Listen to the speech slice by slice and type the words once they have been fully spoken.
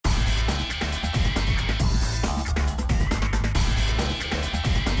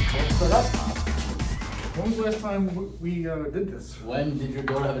it up. When was the last time we did this? When did your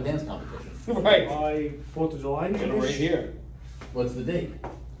daughter have a dance competition? Right. By 4th of July? Right here. What's the date?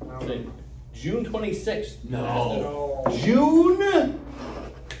 June 26th. No. June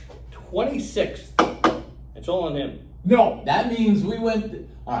 26th. It's all on him. No. That means we went.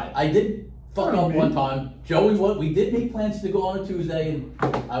 All right, I did fuck up one time. Joey, we did make plans to go on a Tuesday, and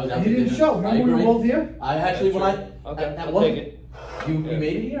I was out to You didn't dinner. show. Remember we were both here? I actually, when Okay, at I'll one, take it. You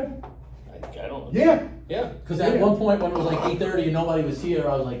made it here? I don't know. Yeah. Yeah. Because at one point when it was like 8:30 and nobody was here,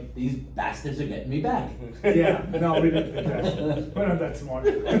 I was like, these bastards are getting me back. Yeah. No, we didn't think that. We're not that smart.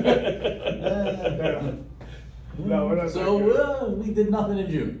 No, we're not So that good. we did nothing in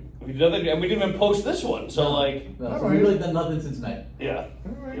June. We did nothing, and we didn't even post this one. So like, No, so All we right. really done nothing since May. yeah,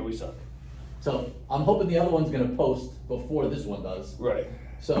 right. yeah, we suck. So I'm hoping the other one's gonna post before this one does. Right.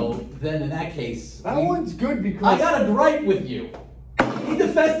 So then in that case, That one's good because I got a gripe with you. You need the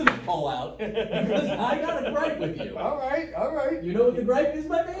festival call out because I got a gripe with you. All right. You know what the gripe is,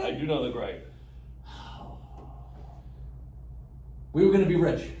 my man? I do know the gripe. We were gonna be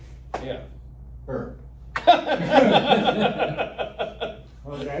rich. Yeah.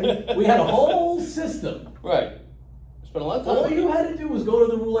 Okay. We had a whole system. Right. Spent a lot of time. All on you it. had to do was go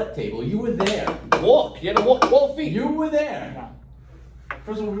to the roulette table. You were there. Walk. You had to walk 12 feet. You were there. No.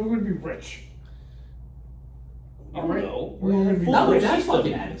 First of all, we were going to be rich. You All right. know. We were going to be Not with rich. that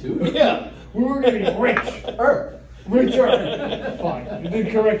fucking attitude. Yeah. We were going to be rich. Richer. Fine. You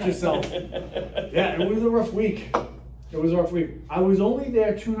did correct yourself. Yeah, it was a rough week. It was a rough week. I was only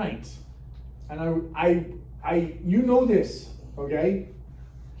there 2 nights. And I you know this, okay?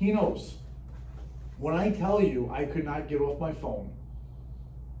 He knows. When I tell you I could not get off my phone,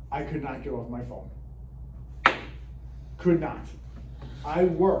 I could not get off my phone. Could not. I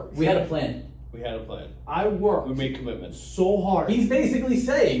worked. We had a plan. We had a plan. I worked We made commitments. so hard. He's basically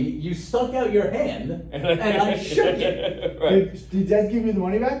saying you stuck out your hand and I shook it. Right. Did Dad give you the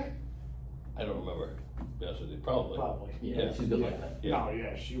money back? I don't remember. To be honest with you, probably. Probably. Yeah, she's good like that. Yeah. No,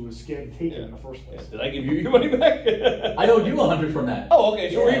 yeah, she was scared to take it in the first place. Did I give you your money back? I owed you 100 from that. Oh,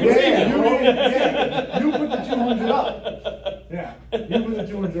 okay. So we're even Yeah, you put the 200 up. Yeah, you put the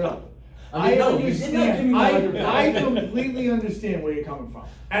 200 up. I mean, no, you did not give me my 100 back. I completely understand where you're coming from.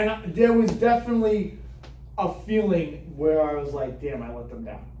 And there was definitely a feeling where I was like, damn, I let them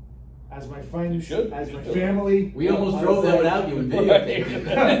down. As my friends, You should. as You my should. family. We almost I drove was there like- without you and videotaped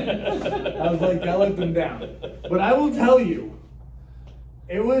it. I was like, I let them down. But I will tell you,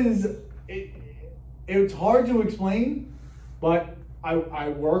 it's hard to explain, but I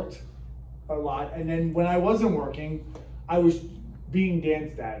worked a lot, and then when I wasn't working, I was being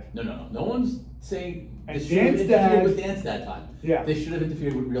Dan's dad. No one's saying And this should have Dan's interfered dad- with dance that time. Yeah. They should have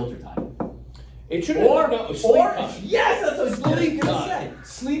interfered with realtor time. It should have been sleep time. Yes, that's what I was Sleep gonna time. say.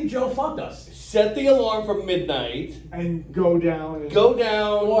 Sleep Joe fucked us. Set the alarm for midnight. And go down. And, Go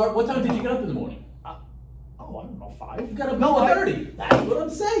down. Or what time did you get up in the morning? oh, I don't know, 5. You got up No, at 4:30. That's what I'm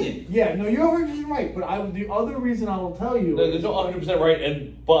saying. Yeah, no, you're 100% right. But the other reason I will tell you. There's no 100% right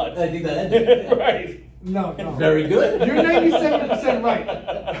and but. I think that ended. Right. No. Very good. You're 97% right.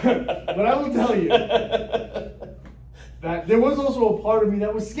 But I will tell you that there was also a part of me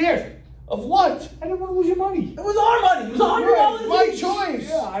that was scared. Of what? I didn't want to lose your money. It was our money. It was $100 My each. choice.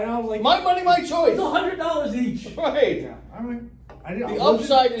 Yeah, and I was like, My money, my It choice. was $100 each. Right. yeah, all right. I didn't, The I wasn't-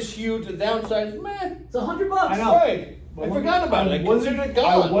 upside is huge. The downside is meh. It's $100. I know. Right. but I when- forgot about it. I wasn't- considered it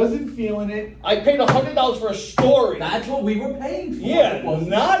gone. I wasn't feeling it. I paid $100 for a story. That's what we were paying for. Yeah, It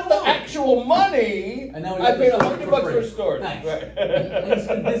wasn't not the story. actual money. And now we I got paid the story $100 for free. a story. Thanks. Right. Thanks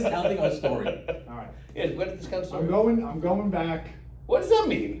for discounting our story. All right. Yeah, what is this kind of story? I'm going back. What does that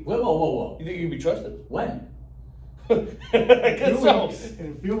mean? Whoa. You think you can be trusted? When? I In guess a so.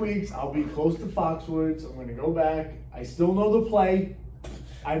 in a few weeks, I'll be close to Foxwoods. I'm going to go back. I still know the play.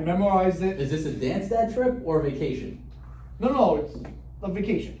 I memorized it. Is this a dance dad trip or a vacation? No, it's a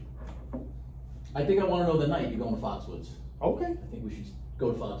vacation. I think I want to know the night you're going to Foxwoods. Okay. I think we should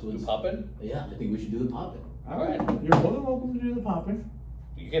go to Foxwoods. You popping? Yeah, I think we should do the popping. All right. You're more than welcome to do the popping.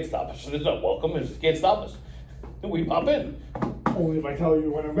 You can't stop us. There's no welcome. You can't stop us. We pop in. Only if I tell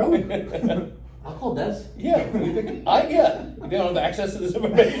you when I'm going. I'll call Des. Yeah, we think, yeah. You don't have access to this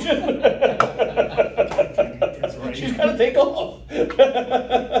information. That's right. She's got to take off.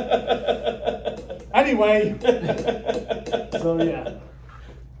 Anyway. So yeah.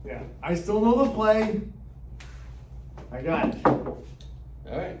 I still know the play. I got it. All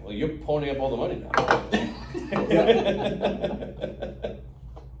right. Well, you're ponying up all the money now. I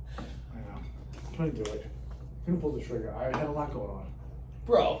know. Couldn't do it. Couldn't pull the trigger. I had a lot going on.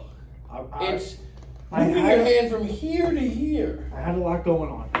 Bro, I it's I moving had- your hand from here to here. I had a lot going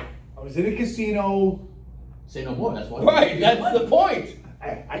on. I was in a casino. Say no more, that's why. Right, that's the point.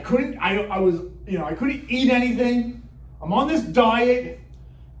 I couldn't, I was, I couldn't eat anything. I'm on this diet.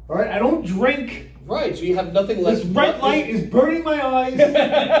 All right, I don't drink. Right, so you have nothing left. This red light is burning my eyes.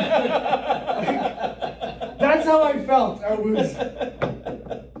 That's how I felt. That's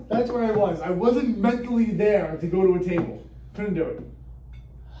where I was. I wasn't mentally there to go to a table. Couldn't do it.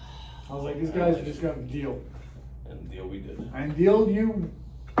 I was like, these guys are just gonna deal. And deal we did. And deal you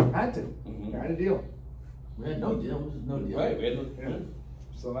had to. Mhm. You had to deal. We had no deal, it was no deal. Right, we had Yeah.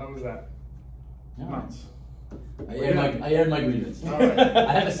 So that was that. Yeah. Nuts. I aired my grievance. All right.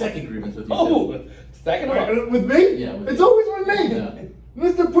 I have a second grievance with you. Oh, too. stacking them up. With me? Yeah, with it's you. always with me. Yeah.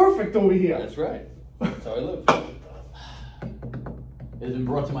 Mr. Perfect over here. That's right. That's how I live. It has been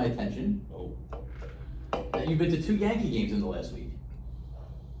brought to my attention Oh. that you've been to 2 Yankee games in the last week.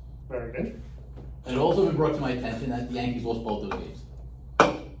 Very good. And it also been brought to my attention that the Yankees lost both those games.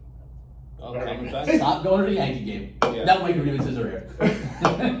 Oh, Very common good. sense. Stop going to the Yankee game. Yeah. Now my grievances are here.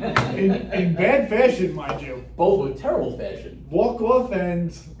 In bad fashion, mind you. Both with terrible fashion. Walk off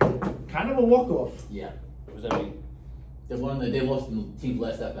and kind of a walk off. Yeah. What does that mean? They lost in the team's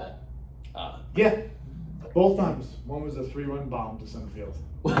last at bat. Yeah. Both times. One was a 3-run bomb to center field.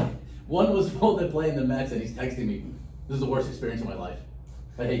 One was while they're playing the Mets and he's texting me, "This is the worst experience of my life.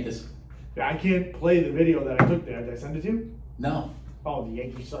 I hate this." Yeah, I can't play the video that I took there. Did I send it to you? No. Oh, the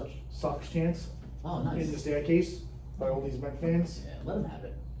Yankees sucks chance Oh, in the nice. staircase by all these Met fans. Yeah, let him have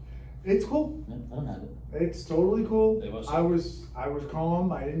it. It's cool. Yeah, let him have it. It's totally cool. They must- I was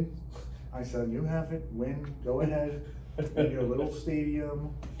calm. I said, you have it. Win. Go ahead. In your little stadium.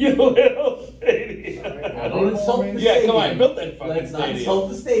 You little stadium. I don't insult the Yeah, stadium. come on, I built that fucking Let's not stadium. insult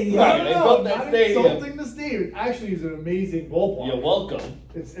the stadium. Right. They built that not stadium. insulting the stadium. Actually, it's an amazing ballpark. You're welcome.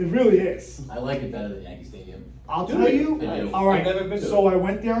 It really is. I like it better than Yankee Stadium. I'll Do tell it. you. I do. All right. I've never been to So it. I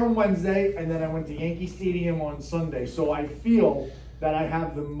went there on Wednesday, and then I went to Yankee Stadium on Sunday. So I feel that I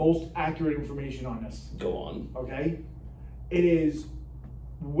have the most accurate information on this. Go on. Okay, it is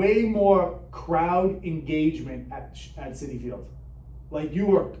way more crowd engagement at Citi Field. Like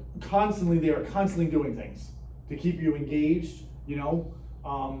you are constantly there, constantly doing things to keep you engaged. They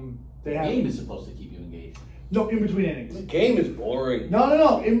The have game is supposed to keep you engaged. no in between innings. The game is boring.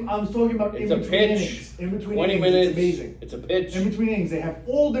 No. I'm talking about It's in a between pitch. innings. In between 20 innings, minutes. it's amazing. It's a pitch. In between innings, they have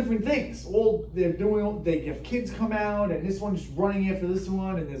all different things. They have kids come out, and this one's running after this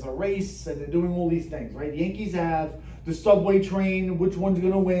one, and there's a race, and they're doing all these things, right? The Yankees have the subway train, which one's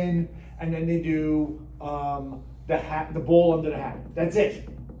gonna win, and then they do the ball under the hat. That's it.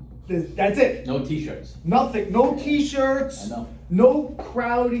 That's it. No T-shirts. Nothing. No T-shirts. I know. No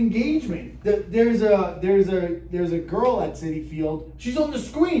crowd engagement. There's a girl at Citi Field. She's on the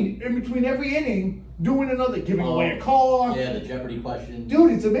screen in between every inning doing another, giving away a car. Yeah, the Jeopardy question.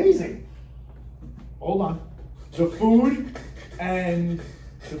 Dude, it's amazing. Hold on. The food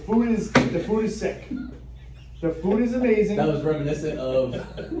is sick. The food is amazing. That was reminiscent of.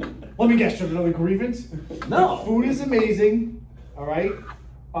 Let me guess, you have another grievance? No. The food is amazing. All right.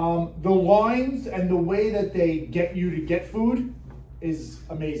 The lines and the way that they get you to get food is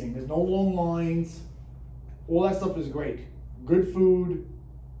amazing. There's no long lines. All that stuff is great. Good food,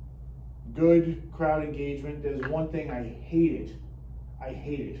 good crowd engagement. There's one thing I hated.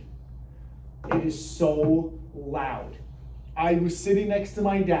 It is so loud. I was sitting next to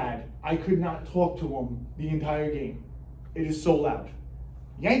my dad. I could not talk to him the entire game. It is so loud.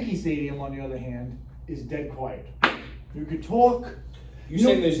 Yankee Stadium, on the other hand, is dead quiet. You could talk. You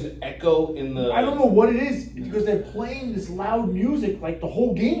saying there's an echo in the? I don't know what it is because they're playing this loud music like the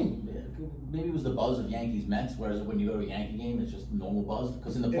whole game. Maybe it was the buzz of Yankees Mets, whereas when you go to a Yankee game, it's just normal buzz.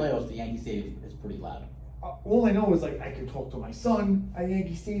 Because in the playoffs, the Yankee Stadium is pretty loud. All I know is like I could talk to my son at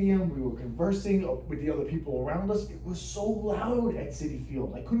Yankee Stadium. We were conversing with the other people around us. It was so loud at Citi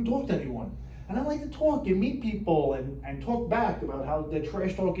Field. I couldn't talk to anyone. And I like to talk and meet people and talk back about how they're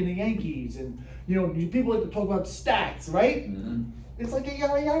trash talking the Yankees. And, people like to talk about stats, right? Mm-hmm. It's like a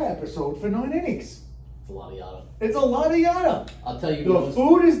yada yada episode for 9 innings. It's a lot of yada. It's a lot of yada. I'll tell you. The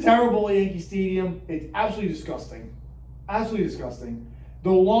food is terrible at Yankee Stadium. It's absolutely disgusting. Absolutely disgusting. The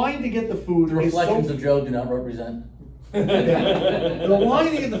line to get the food The is reflections so... of Joe do not represent. The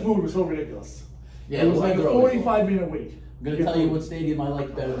line to get the food was so ridiculous. Yeah, it was the like a lines are always 45-minute wait. I'm going to tell you what stadium I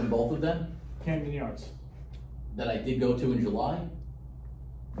liked better than both of them Camden Yards. that I did go to in July.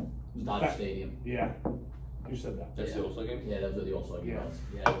 It was Dodger That- Stadium. Yeah, you said that. That's the All-Star game. Yeah, that was the All-Star game. Yeah.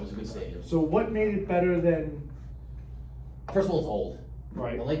 Yeah, it was a good stadium. So what made it better than... First of all, it's old.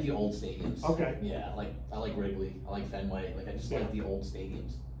 Right. I like the old stadiums. Okay. Yeah, I like Wrigley. I like Fenway. I just Yeah. like the old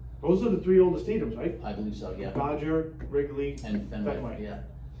stadiums. Those are the 3 oldest stadiums, right? I believe so. Yeah. Dodger, Wrigley, And Fenway. Fenway. Yeah.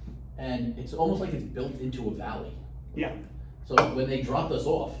 and it's almost like it's built into a valley. Yeah. So when they dropped us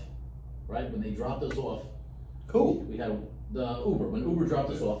off, right? When they dropped us off, we had the Uber. When Uber dropped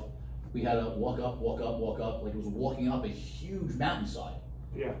us off, we had to walk up, like it was walking up a huge mountainside.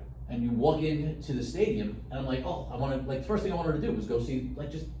 Yeah. And you walk into the stadium, and I'm like, oh, I want to, like, the first thing I wanted to do was go see,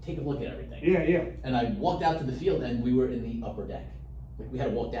 like, just take a look at everything. Yeah, yeah. And I walked out to the field, and we were in the upper deck. Like, we had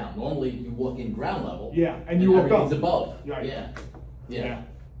to walk down. Normally, you walk in ground level. Yeah, and you walk everything's up. above. Right. Yeah. Yeah.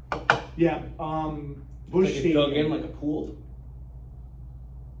 Yeah. Bush Like it dug Stadium. in like a pool.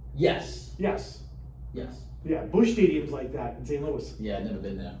 Yes. Yes. Yes. Yeah. Bush Stadium's like that in St. Louis. Yeah, I've never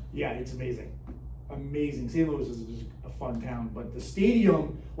been there. Yeah, it's amazing. Amazing. St. Louis is just a fun town, but the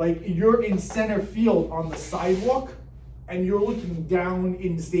stadium, like you're in center field on the sidewalk, and you're looking down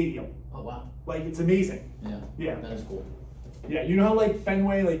in the stadium. Oh, wow. Like it's amazing. Yeah. Yeah. That is cool. Yeah, you know how like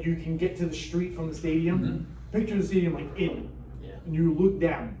Fenway, like you can get to the street from the stadium. Mhm. Picture the stadium like in, Yeah. and you look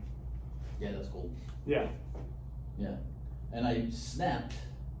down. Yeah, that's cool. Yeah. Yeah. And I snapped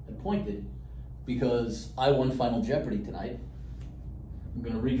and pointed because I won Final Jeopardy tonight. I'm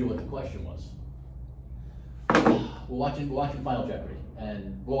going to read you what the question was. We're watching Final Jeopardy,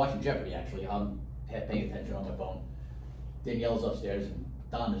 and we're watching Jeopardy actually. I'm paying attention on my phone. Danielle's upstairs, and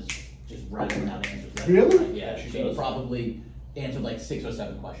Don is just writing down answers. left and Really? right. Yeah, She she does. probably answered like 6 or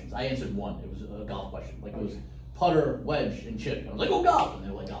 7 questions. I answered one. It was a golf question. Like it was putter, wedge, and chip. I was like, oh, golf, and they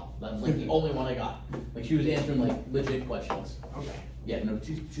were like, golf. That was like the only one I got. Like she was answering like legit questions. Okay. Yeah, no,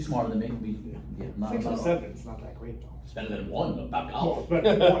 she's smarter than me. Not 6 or at all. 7, it's not that great though. It's better than 1 about Oh, golf. but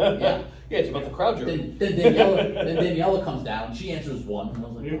Yeah. Yeah, it's about the crowd jury. Then Daniela comes down. She answers 1. And I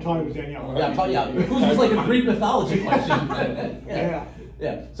was like, You're talking with Danielle. yeah, I'm talking. Yeah, it was just like a Greek mythology question. Yeah.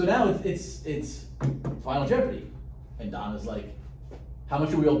 Yeah. So now it's Final Jeopardy, and Donna's like, "How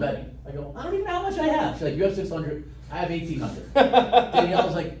much are we all betting?" I go, "I don't even know how much I have." She's like, "You have 600. I have 1,800."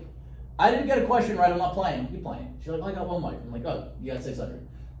 Danielle's like, "I didn't get a question right. I'm not playing." You playing? She's like, "I got one mic." I'm like, "Oh, you got 600."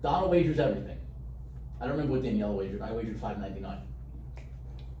 Donna wagers everything. I don't remember what Danielle wagered. I wagered $5.99.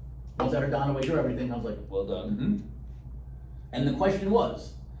 Once I heard Donna wager everything, I was like, Well done. mm-hmm. And the question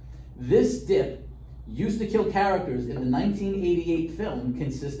was, this dip used to kill characters in the 1988 film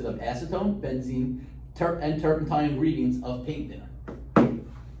consisted of acetone, benzene, and turpentine ingredients of paint thinner.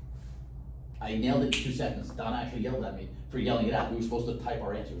 I nailed it in 2 seconds. Donna actually yelled at me for yelling it out. We were supposed to type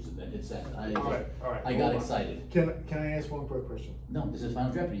our answers and then hit send. All right. I got excited. Can I ask one quick question? No, this is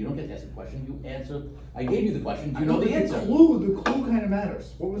Final Jeopardy. You don't get to ask a question. You answer. I gave you the question. Do you know the answer? The clue kind of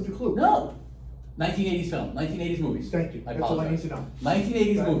matters. What was the clue? No. 1980s film. 1980s movies. Thank you. I That's all I need apologize. to know.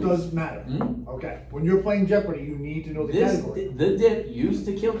 1980s That movies. does matter. Mhm. Okay. When you're playing Jeopardy, you need to know the category. The dip used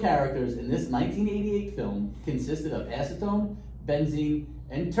to kill characters in this 1988 film consisted of acetone, benzene,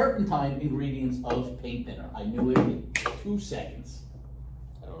 and turpentine ingredients of paint thinner. I knew it in 2 seconds.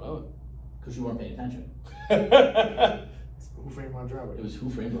 I don't know. Because you weren't paying attention. Who Framed Roger Rabbit? It was Who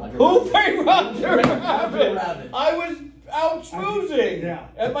Framed Roger Who Rabbit. framed Roger Roger Rabbit? Rabbit. I was out schmoozing Yeah.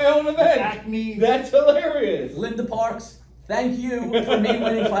 at my own event. Acme. That's hilarious. Linda Parks, thank you for me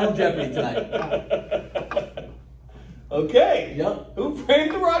winning Final Jeopardy tonight. Okay. Yep. Who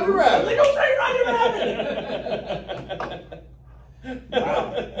framed the Roger Like, Rabbit? Who Framed Roger Rabbit?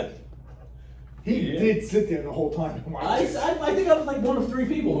 Wow. He Yeah. did sit there the whole time. and watch it. I think I was like one of 3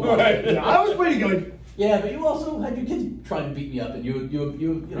 people who watched Right. it. Yeah, I was pretty good. Yeah, but you also had your kids trying to beat me up, and you know.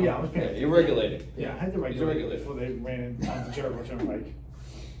 Yeah, I was Yeah, paying. you're regulating. Yeah, I had to He's a regulate regulator. before they ran in on the Turnpike.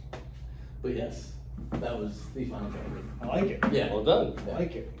 But yes, that was the Final Jeopardy. I like it. Yeah. Well done. I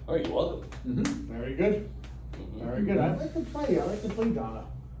like it. All right, you're welcome. Mm-hmm. Very good. Very good. I like to play. I like to play Donna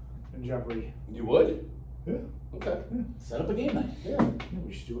in Jeopardy. You would? Yeah. Okay. Set up a game night. Yeah. Yeah,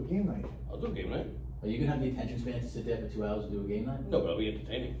 we should do a game night. I'll do a game night. Are you gonna have the attention span to sit there for 2 hours and do a game night? No, but I'll be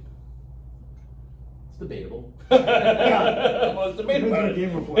entertaining. It's debatable. Well, it's Depends debatable. on the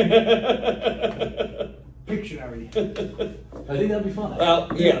game we're playing. Pictionary. I think that'd be fun. Well,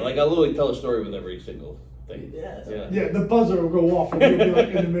 yeah, like I'll literally tell a story with every single thing. Yeah, it's Yeah. Yeah, the buzzer will go off and you'll be like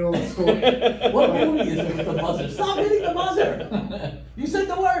in the middle of the story. What movie is it with the buzzer? Stop hitting the buzzer! You said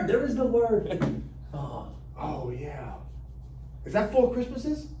the word. There is no word. Oh, Oh, yeah. Is that 4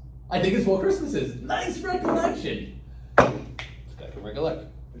 Christmases? I think it's 4 Christmases. Nice recollection. This guy can recollect.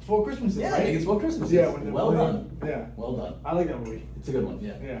 It's 4 Christmases, Yeah, right? I think it's 4 Christmases. Yeah, when they're Well playing- done. Yeah. Well done. I like that movie. It's a good one.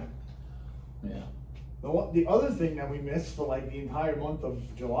 Yeah. Yeah. Yeah. The other thing that we missed for like the entire month of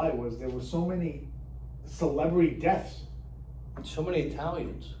July was there were so many celebrity deaths. So many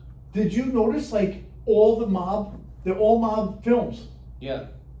Italians. Did you notice like they're all mob films? Yeah.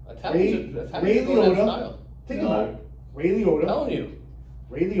 Ray Italians are going that Liotta. style. Think No. about it. Ray I'm Liotta, telling you.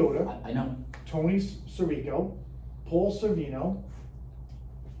 Ray Liotta, I know. Tony Sirico, Paul Sorvino,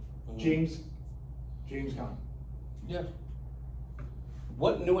 James Caan. Yeah.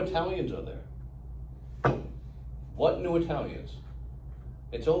 What new Italians are there? What new Italians?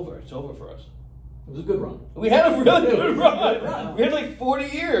 It's over. It's over for us. It was a good run. We had a really good Good run. run. We had like 40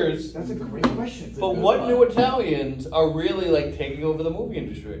 years. That's a great question. But good what run. new Italians are really like taking over the movie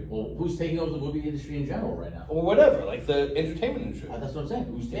industry? Well, who's taking over the movie industry in general right now? Or whatever, like the entertainment industry. That's what I'm saying.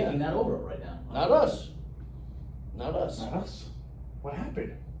 Who's taking that over right now? Not us. Not us. Not us. What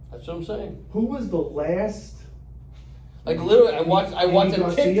happened? That's what I'm saying. Who was the last? Like literally, I watched a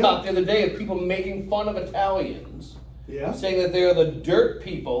Garcia? TikTok the other day of people making fun of Italians, Yeah. saying that they're the dirt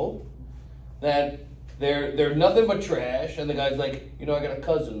people, that they're nothing but trash, and the guy's like, I got a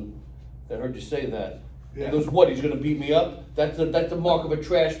cousin that heard you say that. Yeah. He goes, what? He's gonna beat me up? That's the mark of a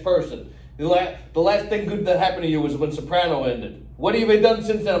trash person. The last thing good that happened to you was when Soprano ended. What have you done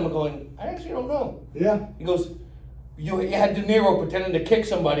since then? I'm going, I actually don't know. Yeah. He goes, you had De Niro pretending to kick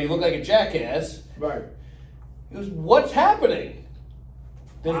somebody, he looked like a jackass. Right. He goes, what's happening?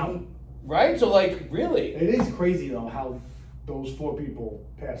 Wow. Right? So like, really? It is crazy though how those 4 people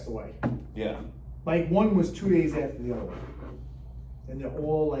passed away. Yeah. Like one was 2 days after the other one, and they're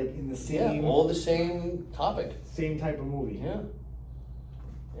all like in the Yeah, same all the same topic. same type of movie. Yeah.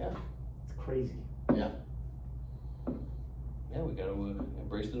 Yeah. It's crazy. Yeah. Yeah, we gotta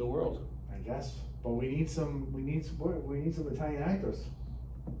embrace the new world. I guess, but we need some Italian actors.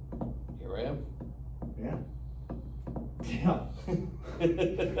 Here I am. Yeah. Yeah.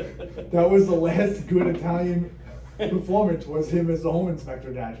 That was the last good Italian performance. Was him as the home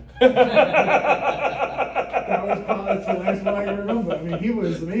inspector dad. That was probably the last one I can remember. I mean, he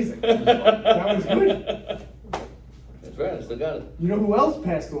was amazing. That was good. That's right, I still got it. You know who else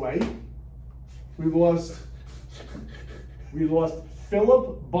passed away? We lost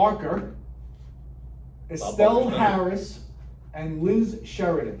Philip Barker, Estelle Barker. Harris, and Liz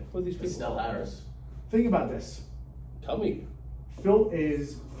Sheridan. Who are these people? Estelle Harris. Think about this. Tell me. Phil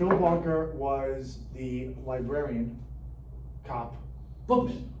Barker was the librarian cop.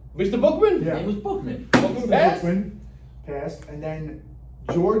 Bookman. Mr. Bookman? Yeah. His name was Bookman. Bookman passed? Bookman passed, and then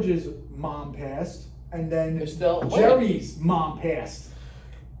George's mom passed, and then Estelle- Jerry's mom passed.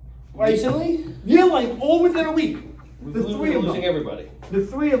 Like, Recently? yeah, like all within a week. The We're 3 of losing them. everybody. The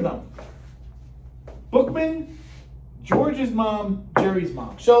 3 of them. Bookman, George's mom, Jerry's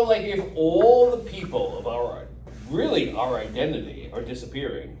mom. So, like, if all the people of our identity are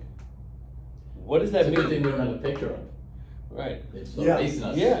disappearing, what does that It's a good thing mean? we don't have a picture of. Right. It's Yeah. erasing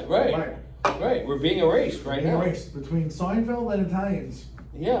us. Yeah, right. Right. Right. We're being erased right Being now. erased between Seinfeld and Italians.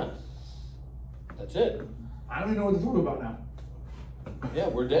 Yeah. That's it. I don't even know what to talk about now. Yeah,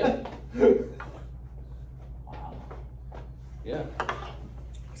 we're dead. Wow. Yeah.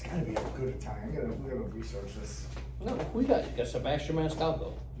 It's gotta be a good Italian. We gotta research this. No, we got Sebastian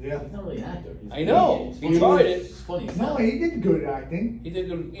Maniscalco. Yeah. He's not really an actor. He's I know. funny. He's He funny. tried it. He's funny. as No, hell. he did good acting. He did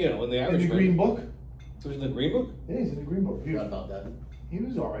good, in the In Irishman. the Green Book. He was in the Green Book? Yeah, he's in the Green Book. He Forgot was, about that. he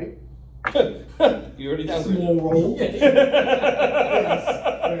was alright. You already downgraded. Small role. Yeah. Yes.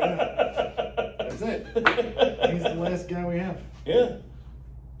 Yeah. That's it. He's the last guy we have. Yeah.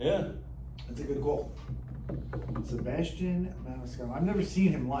 Yeah. That's a good call. Sebastian Maniscalco. I've never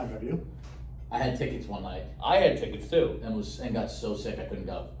seen him live, have you? I had tickets one night I had tickets too. and got so sick I couldn't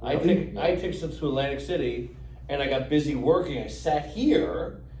go. I had tickets to Atlantic City, and I got busy working. I sat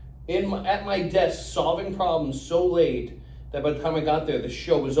here at my desk solving problems so late that by the time I got there, the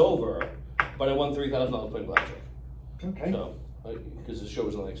show was over. But I won $3,000 playing blackjack. Okay. So, because the show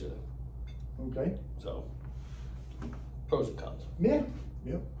was in Atlantic City. Okay. So, pros and cons. Yeah.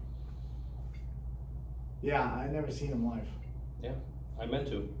 Yep. Yeah, I never seen him live. Yeah, I meant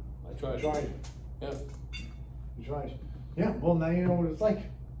to. I I tried. tried. Yeah. You tried. Yeah, well now you know what it's like.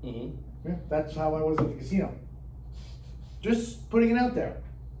 Mm-hmm. Yeah, that's how I was at the casino. Just putting it out there.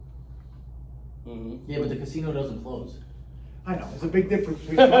 Mm-hmm. Yeah, but the casino doesn't close. I know, there's a big difference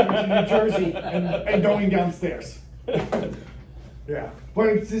between driving to New Jersey and going downstairs. Yeah, but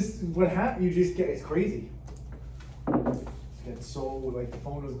it's just, what happens, you just get, it's crazy. It gets so, like, the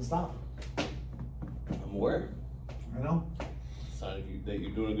phone doesn't stop. I'm aware. I know. Sign that you're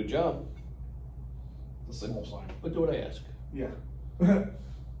doing a good job. It's a small sign. But do what I ask. Yeah.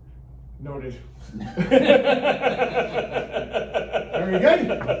 Noted. Very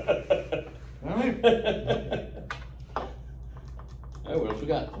good. All right. All right, what else we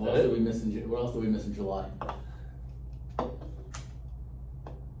got? What else did we miss in July?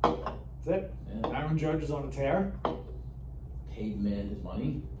 That's it. Yeah. Aaron Judge is on a tear. Paid man his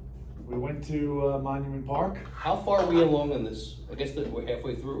money. We went to Monument Park. How far are we along in this? I guess that we're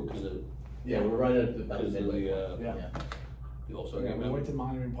halfway through because of Yeah, we're right at about the Because of midway. the, Yeah. You also Yeah, get we member? went to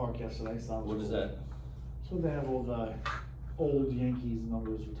Monument Park yesterday, so that was What is cool. that? So they have all the old Yankees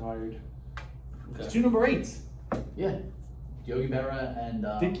numbers retired. Okay. It's 2 number 8s. Yeah. Yogi Berra and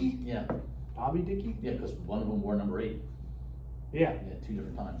Dickey? Yeah. Bobby Dickey? Yeah, because one of them wore number 8. Yeah. Yeah, 2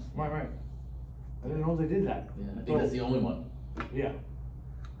 different times. Right. I didn't know they did that. Yeah, I think that's the only one. Yeah.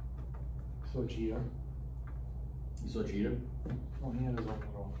 So Jeter. You saw Jeter? Oh, he had his own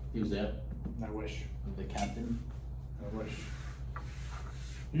little. He was there. I wish. The captain. I wish.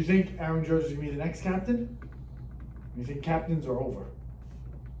 You think Aaron Judge is gonna be the next captain? You think captains are over?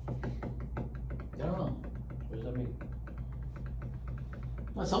 I don't know. What does that mean?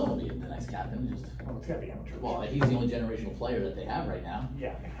 Well, someone will be the next captain. Just Oh, it's gotta be Aaron Judge. well, he's the only generational player that they have right now.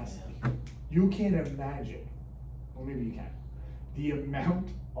 Yeah, it has to be. You can't imagine, or maybe you can, the amount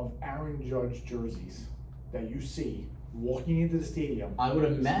of Aaron Judge jerseys that you see walking into the stadium. I would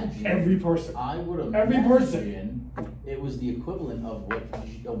imagine Every person. I would imagine Every person. it was the equivalent of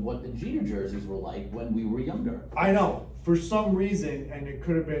what the Jeter jerseys were like when we were younger. I know, for some reason, and it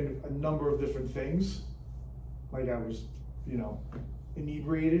could have been a number of different things, like I was,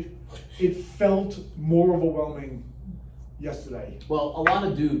 inebriated, it felt more overwhelming yesterday. Well, a lot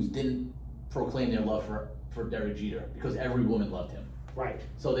of dudes didn't proclaim their love for Derek Jeter because every woman loved him. Right.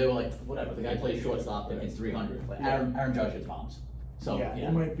 So they were like, whatever, the guy plays shortstop and hits 300. But Aaron Judge hits bombs. So Yeah,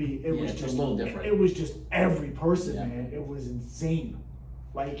 it might be, it was it's just a little different. It was just every person, Yeah. man. It was insane.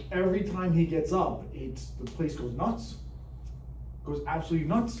 Like every time he gets up, the place goes nuts. Goes absolutely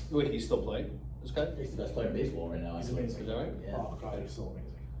nuts. Wait, he's still playing? This guy? He's the best player in baseball right now. He's I think. amazing. Is that right? Yeah. Oh god, he's so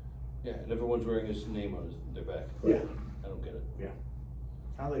amazing. Yeah, and everyone's wearing his name on their back. Yeah. I don't get it. Yeah.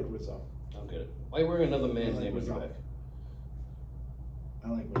 I like Rizzo. I don't get it. Why are you wearing another man's like name on your Rizzo. back? I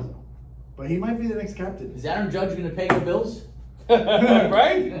like Rizzo. But he might be the next captain. Is Aaron Judge going to pay your bills?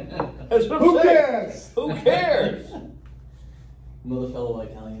 Right? That's what I'm Who saying. cares? Who cares? Another fellow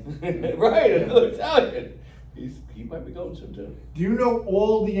Italian. Right, another Italian. He might be going soon too. Do you know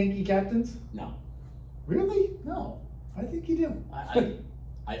all the Yankee captains? No. Really? No. I think you do. I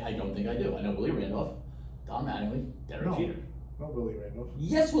don't think I do. I know Willie Randolph, Don Mattingly, Derek No. Jeter. No, Billy Randolph.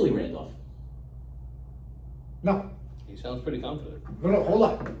 Yes, Willie Randolph. No. He sounds pretty confident. No,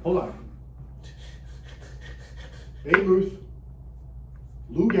 hold on. Babe Ruth,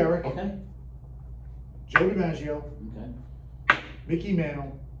 Lou Gehrig, Okay. Joe DiMaggio, Okay. Mickey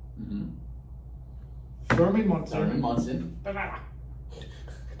Mantle, Mm-hmm. Thurman Munson, Thurman Munson.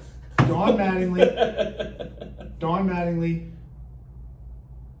 Don Mattingly,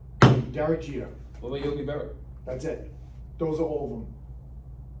 Derek Jeter. What about Yogi Berra? That's it. Those are all of them.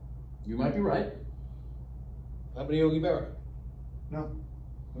 You might be right. How about Yogi Berra? No,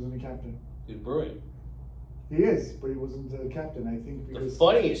 wasn't a captain. He's brilliant. He is, but he wasn't the captain. I think The because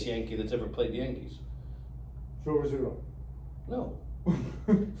funniest Yankee that's ever played the Yankees. Phil Rizzuto. No.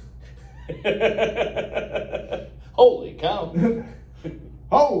 Holy cow.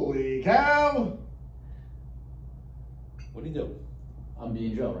 Holy cow! What are you doing? I'm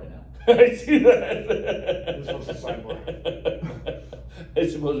being Joe right now. I see that. This was a sidebar. I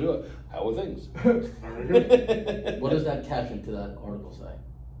suppose you are. How are things? Very good. What does that caption to that article say?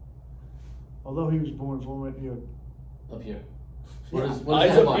 Although he was born from it, Up here. Yeah. What is Eyes the up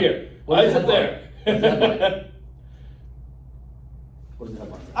headline? here. What is Eyes the up there. headline? What does the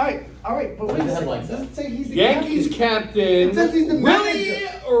headline say? all right, but What wait a does the second. headline It say? doesn't say he's the Yankees captain It says he's the Willie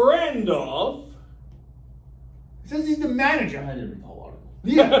manager. Randolph. It says he's the manager. I didn't read the whole article.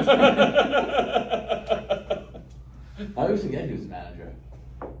 Yeah. I always forget he was the manager.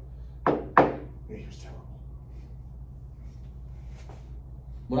 Yeah, he was terrible.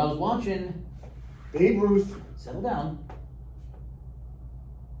 When I was watching, Babe Ruth. settle down.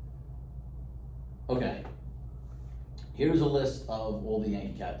 Okay. Here's a list of all the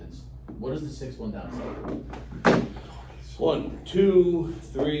Yankee captains. What does the sixth one down say? 1, 2,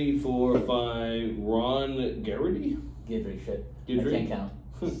 3, 4, 5. Ron Garrity? Guidry, shit. Guidry? I can't count.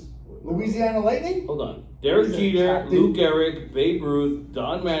 Louisiana Lightning? Hold on. Derek He's a Jeter, captain. Lou Gehrig, Babe Ruth,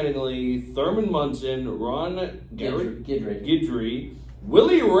 Don Mattingly, Thurman Munson, Ron Garrett, Guidry.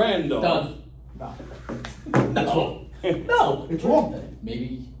 Willie Randolph. Done. No. No. No. It's wrong.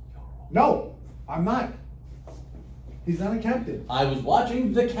 Maybe. No, I'm not. He's not a captain. I was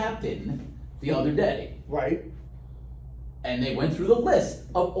watching The Captain the other day, Right. and they went through the list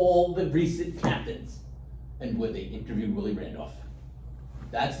of all the recent captains, and they interviewed Willie Randolph.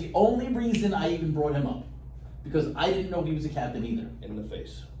 That's the only reason I even brought him up, because I didn't know he was a captain either. In the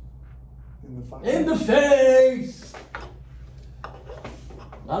face. In the final. In the face!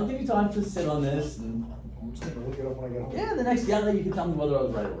 I'll give you time to sit on this, and I'm just gonna look it up when I get home. yeah, the next gala you can tell me whether I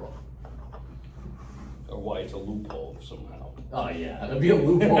was right or wrong. or why it's a loophole somehow. Oh yeah, it'd be a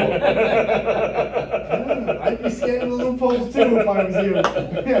loophole. I'd be scared of the loopholes too if I was you.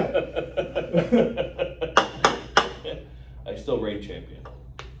 Yeah. I still reign champion.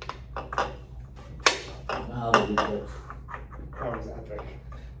 Ah, the loophole. That was epic.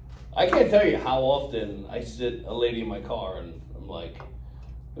 I can't tell you how often I sit a lady in my car and I'm like,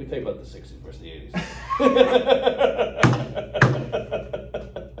 let me tell you about the 60s versus the 80s.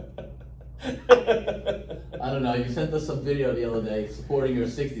 I don't know. You sent us some video the other day supporting your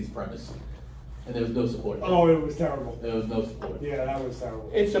 '60s premise, and there was no support. Oh, it was terrible. There was no support. Yeah, that was terrible.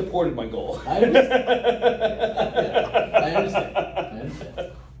 It supported my goal. I understand. I understand. I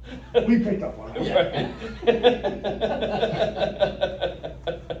understand. We picked up on it.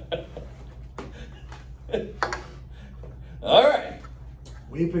 All right.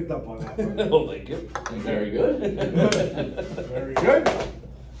 We picked up on that one. Well, thank you. Very good. Very good.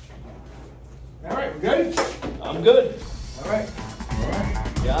 All right, we good? I'm good. All right.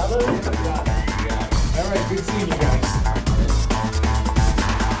 Got it? All right, good seeing you guys.